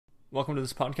Welcome to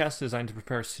this podcast designed to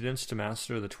prepare students to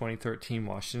master the 2013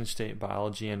 Washington State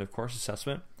Biology End of Course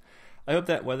Assessment. I hope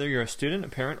that whether you're a student, a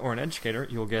parent, or an educator,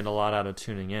 you'll get a lot out of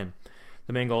tuning in.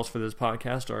 The main goals for this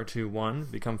podcast are to 1.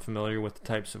 Become familiar with the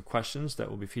types of questions that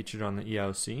will be featured on the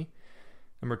EOC.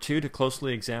 Number 2, to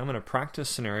closely examine a practice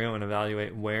scenario and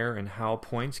evaluate where and how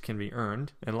points can be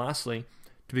earned. And lastly,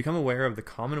 to become aware of the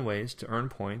common ways to earn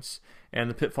points and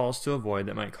the pitfalls to avoid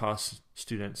that might cost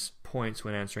students points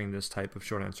when answering this type of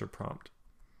short answer prompt.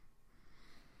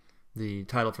 The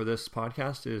title for this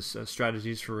podcast is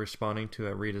Strategies for Responding to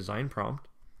a Redesign Prompt.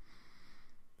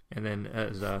 And then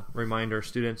as a reminder,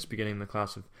 students beginning the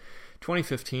class of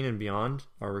 2015 and beyond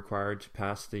are required to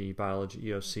pass the biology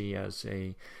EOC as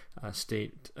a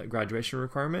state graduation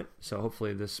requirement. So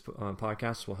hopefully this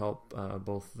podcast will help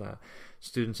both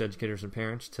students, educators, and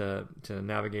parents to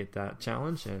navigate that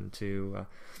challenge and to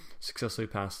successfully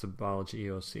pass the biology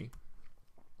EOC.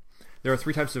 There are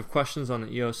 3 types of questions on the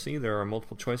EOC. There are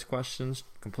multiple choice questions,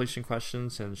 completion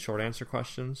questions, and short answer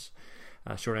questions.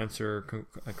 Short answer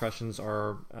questions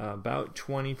are about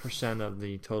 20% of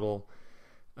the total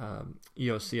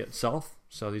EOC itself.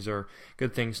 So these are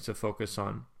good things to focus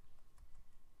on.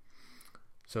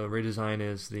 So redesign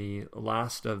is the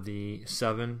last of the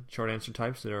 7 short answer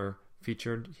types that are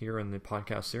featured here in the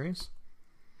podcast series.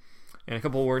 And a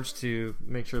couple of words to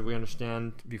make sure we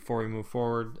understand before we move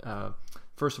forward.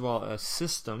 First of all, a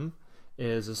system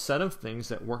is a set of things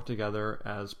that work together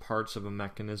as parts of a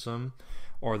mechanism,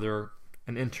 or they're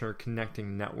an interconnecting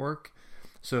network.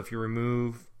 So if you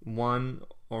remove one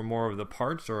or more of the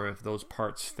parts, or if those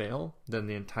parts fail, then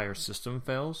the entire system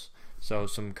fails. So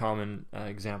some common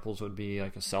examples would be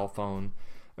like a cell phone,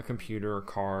 a computer, a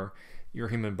car, your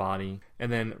human body.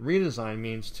 And then redesign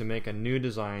means to make a new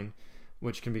design,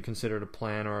 which can be considered a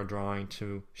plan or a drawing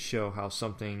to show how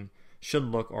something should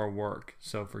look or work.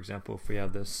 So for example, if we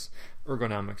have this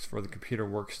ergonomics for the computer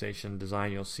workstation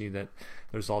design, you'll see that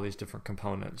there's all these different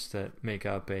components that make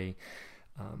up a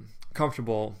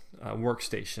comfortable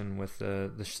workstation with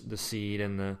the seat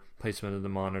and the placement of the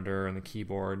monitor and the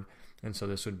keyboard. And so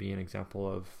this would be an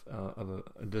example of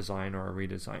a design or a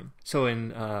redesign. So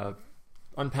in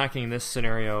unpacking this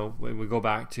scenario, we go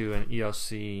back to an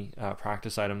EOC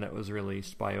practice item that was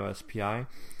released by OSPI,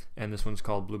 and this one's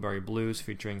called Blueberry Blues,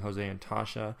 featuring Jose and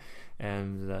Tasha.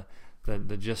 And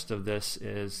the gist of this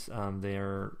is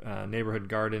their neighborhood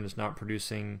garden is not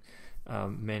producing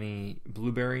many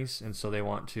blueberries, and so they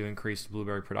want to increase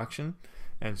blueberry production.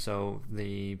 And so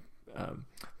the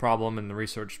problem and the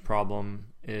research problem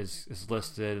is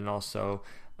listed, and also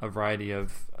a variety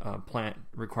of plant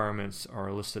requirements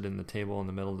are listed in the table in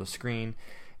the middle of the screen.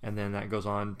 And then that goes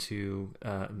on to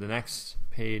the next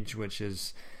page, which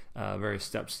is various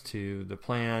steps to the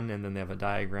plan, and then they have a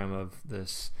diagram of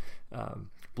this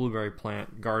blueberry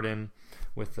plant garden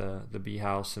with the bee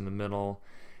house in the middle.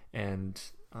 And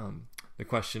the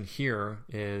question here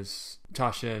is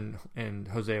Tasha and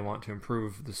Jose want to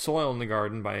improve the soil in the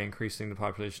garden by increasing the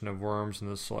population of worms in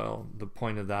the soil. The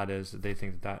point of that is that they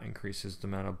think that increases the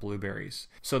amount of blueberries.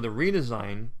 So the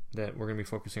redesign that we're going to be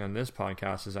focusing on this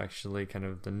podcast is actually kind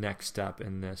of the next step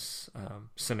in this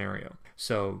scenario.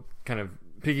 So kind of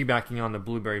piggybacking on the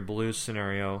Blueberry Blues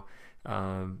scenario,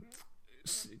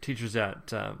 teachers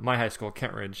at my high school,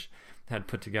 Kentridge, had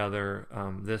put together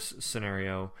this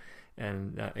scenario.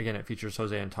 And again, it features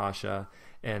Jose and Tasha,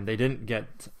 and they didn't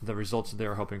get the results that they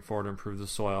were hoping for to improve the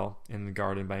soil in the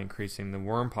garden by increasing the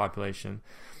worm population.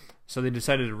 So they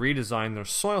decided to redesign their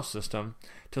soil system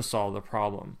to solve the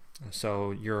problem.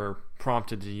 So you're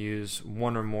prompted to use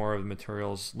one or more of the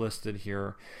materials listed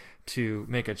here to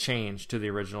make a change to the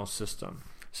original system.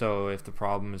 So if the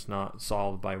problem is not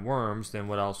solved by worms, then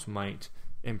what else might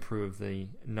improve the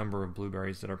number of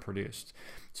blueberries that are produced?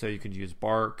 So you could use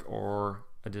bark or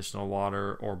additional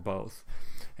water or both.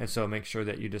 And so make sure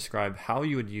that you describe how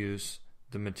you would use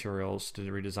the materials to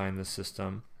redesign the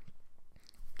system,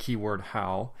 keyword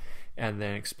how, and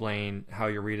then explain how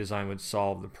your redesign would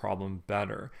solve the problem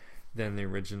better than the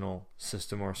original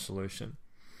system or solution.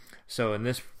 So in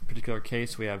this particular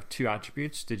case, we have 2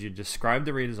 attributes. Did you describe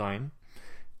the redesign?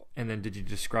 And then did you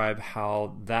describe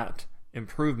how that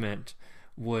improvement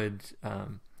would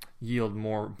yield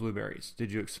more blueberries?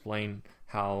 Did you explain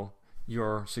how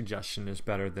your suggestion is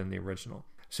better than the original?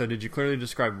 So did you clearly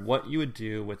describe what you would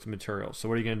do with the materials? So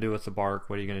what are you going to do with the bark?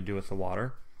 What are you going to do with the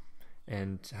water?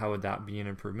 And how would that be an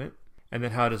improvement? And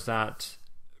then how does that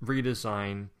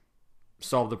redesign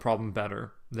solve the problem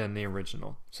better than the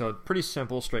original? So pretty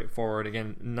simple, straightforward.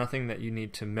 Again, nothing that you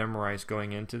need to memorize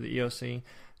going into the EOC.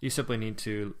 You simply need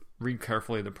to read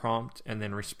carefully the prompt and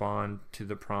then respond to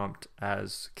the prompt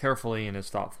as carefully and as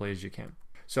thoughtfully as you can.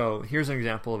 So here's an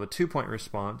example of a 2-point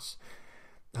response.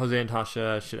 Jose and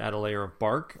Tasha should add a layer of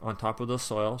bark on top of the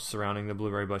soil surrounding the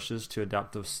blueberry bushes to a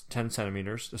depth of 10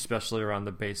 centimeters, especially around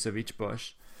the base of each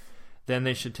bush. Then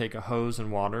they should take a hose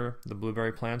and water the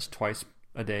blueberry plants twice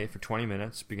a day for 20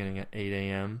 minutes, beginning at 8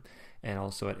 a.m. and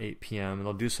also at 8 p.m. And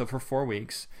they'll do so for 4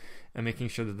 weeks, and making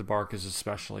sure that the bark is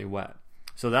especially wet.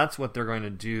 So that's what they're going to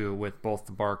do with both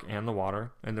the bark and the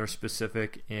water, and they're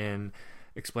specific in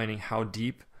explaining how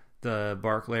deep the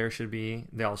bark layer should be.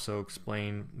 They also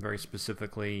explain very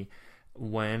specifically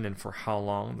when and for how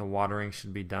long the watering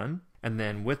should be done. And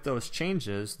then with those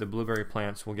changes, the blueberry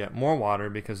plants will get more water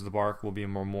because the bark will be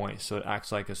more moist. So it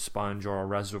acts like a sponge or a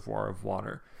reservoir of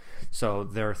water. So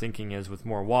their thinking is with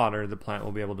more water, the plant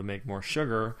will be able to make more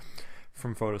sugar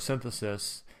from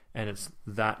photosynthesis, and it's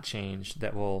that change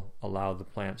that will allow the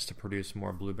plants to produce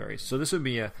more blueberries. So this would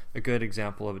be a good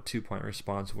example of a 2-point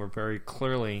response where very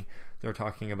clearly they're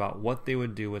talking about what they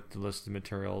would do with the listed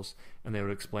materials, and they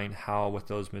would explain how with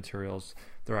those materials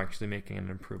they're actually making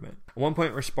an improvement. A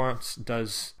 1-point response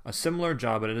does a similar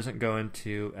job, but it doesn't go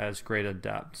into as great a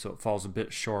depth, so it falls a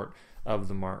bit short of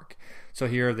the mark. So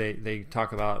here they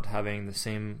talk about having the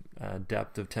same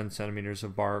depth of 10 centimeters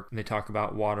of bark, and they talk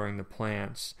about watering the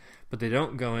plants, but they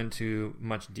don't go into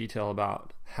much detail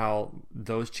about how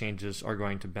those changes are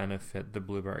going to benefit the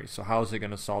blueberries. So how is it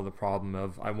going to solve the problem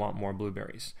of I want more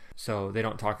blueberries? So they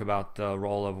don't talk about the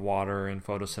role of water in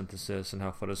photosynthesis and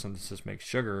how photosynthesis makes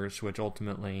sugars, which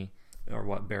ultimately are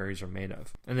what berries are made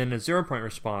of. And then a 0-point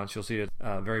response, you'll see it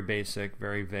very basic,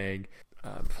 very vague,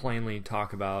 plainly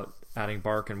talk about adding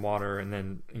bark and water, and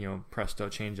then, presto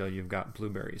changeo, you've got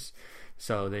blueberries.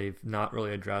 So they've not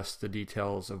really addressed the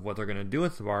details of what they're going to do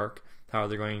with the bark, how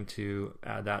they're going to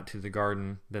add that to the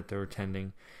garden that they're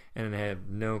tending, and they have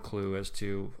no clue as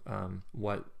to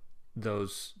what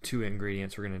those 2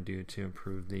 ingredients are going to do to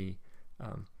improve the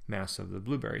mass of the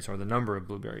blueberries or the number of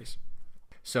blueberries.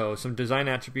 So some design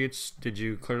attributes. Did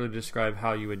you clearly describe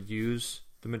how you would use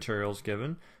the materials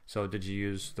given? So did you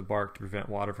use the bark to prevent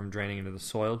water from draining into the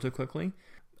soil too quickly?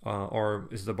 Or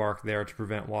is the bark there to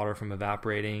prevent water from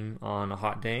evaporating on a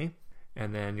hot day?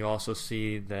 And then you'll also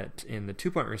see that in the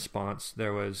 2-point response,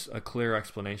 there was a clear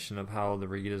explanation of how the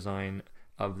redesign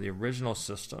of the original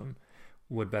system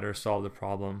would better solve the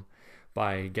problem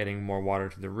by getting more water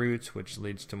to the roots, which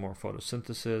leads to more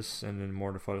photosynthesis, and then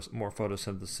more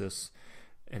photosynthesis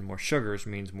and more sugars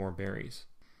means more berries.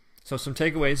 So some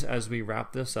takeaways as we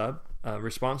wrap this up.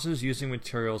 Responses using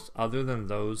materials other than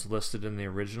those listed in the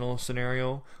original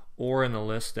scenario or in the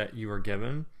list that you were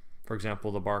given, for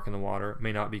example, the bark and the water,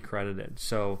 may not be credited.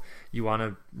 So you want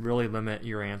to really limit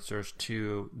your answers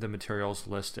to the materials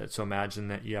listed. So imagine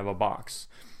that you have a box,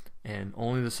 and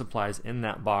only the supplies in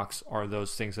that box are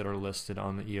those things that are listed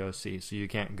on the EOC. So you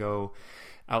can't go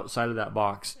outside of that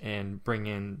box and bring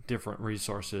in different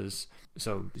resources.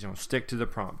 So stick to the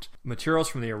prompt. Materials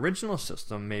from the original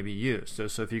system may be used.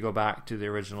 So if you go back to the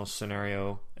original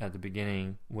scenario at the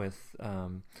beginning with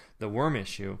the worm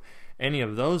issue, any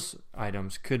of those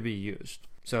items could be used.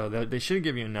 So they should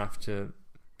give you enough to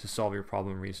solve your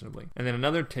problem reasonably. And then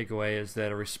another takeaway is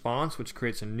that a response which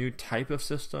creates a new type of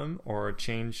system or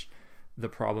change the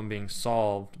problem being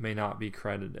solved may not be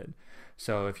credited.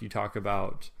 So if you talk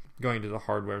about going to the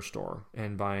hardware store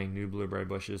and buying new blueberry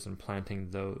bushes and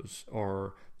planting those,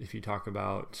 or if you talk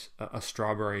about a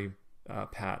strawberry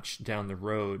patch down the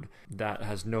road, that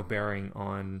has no bearing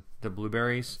on the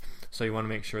blueberries. So you want to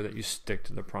make sure that you stick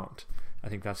to the prompt. I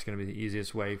think that's going to be the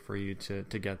easiest way for you to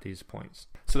get these points.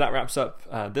 So that wraps up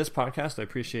this podcast. I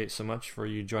appreciate so much for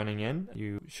you joining in.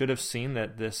 You should have seen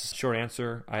that this short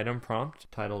answer item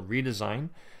prompt titled Redesign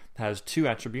has 2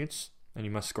 attributes, and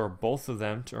you must score both of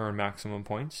them to earn maximum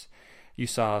points. You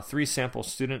saw 3 sample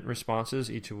student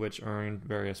responses, each of which earned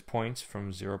various points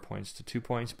from 0 points to 2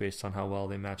 points based on how well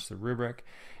they matched the rubric.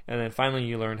 And then finally,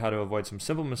 you learned how to avoid some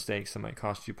simple mistakes that might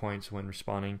cost you points when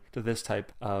responding to this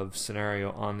type of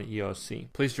scenario on the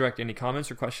EOC. Please direct any comments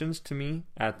or questions to me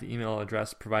at the email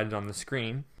address provided on the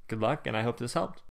screen. Good luck, and I hope this helped.